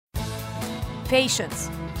Patience.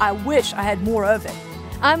 I wish I had more of it.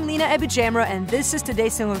 I'm Lina Abujamra, and this is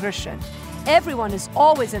Today's Single Christian. Everyone is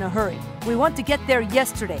always in a hurry. We want to get there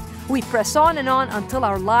yesterday. We press on and on until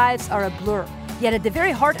our lives are a blur. Yet at the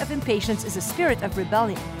very heart of impatience is a spirit of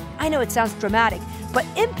rebellion. I know it sounds dramatic, but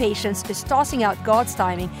impatience is tossing out God's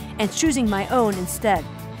timing and choosing my own instead.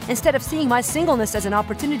 Instead of seeing my singleness as an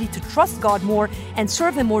opportunity to trust God more and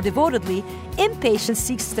serve Him more devotedly, impatience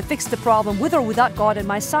seeks to fix the problem with or without God at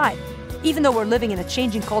my side. Even though we're living in a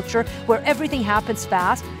changing culture where everything happens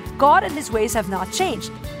fast, God and His ways have not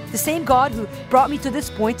changed. The same God who brought me to this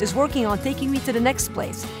point is working on taking me to the next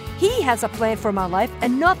place. He has a plan for my life,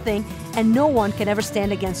 and nothing and no one can ever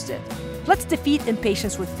stand against it. Let's defeat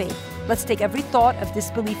impatience with faith. Let's take every thought of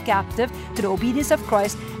disbelief captive to the obedience of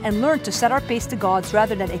Christ and learn to set our pace to God's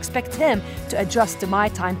rather than expect Him to adjust to my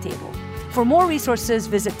timetable. For more resources,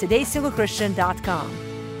 visit todaysinglechristian.com.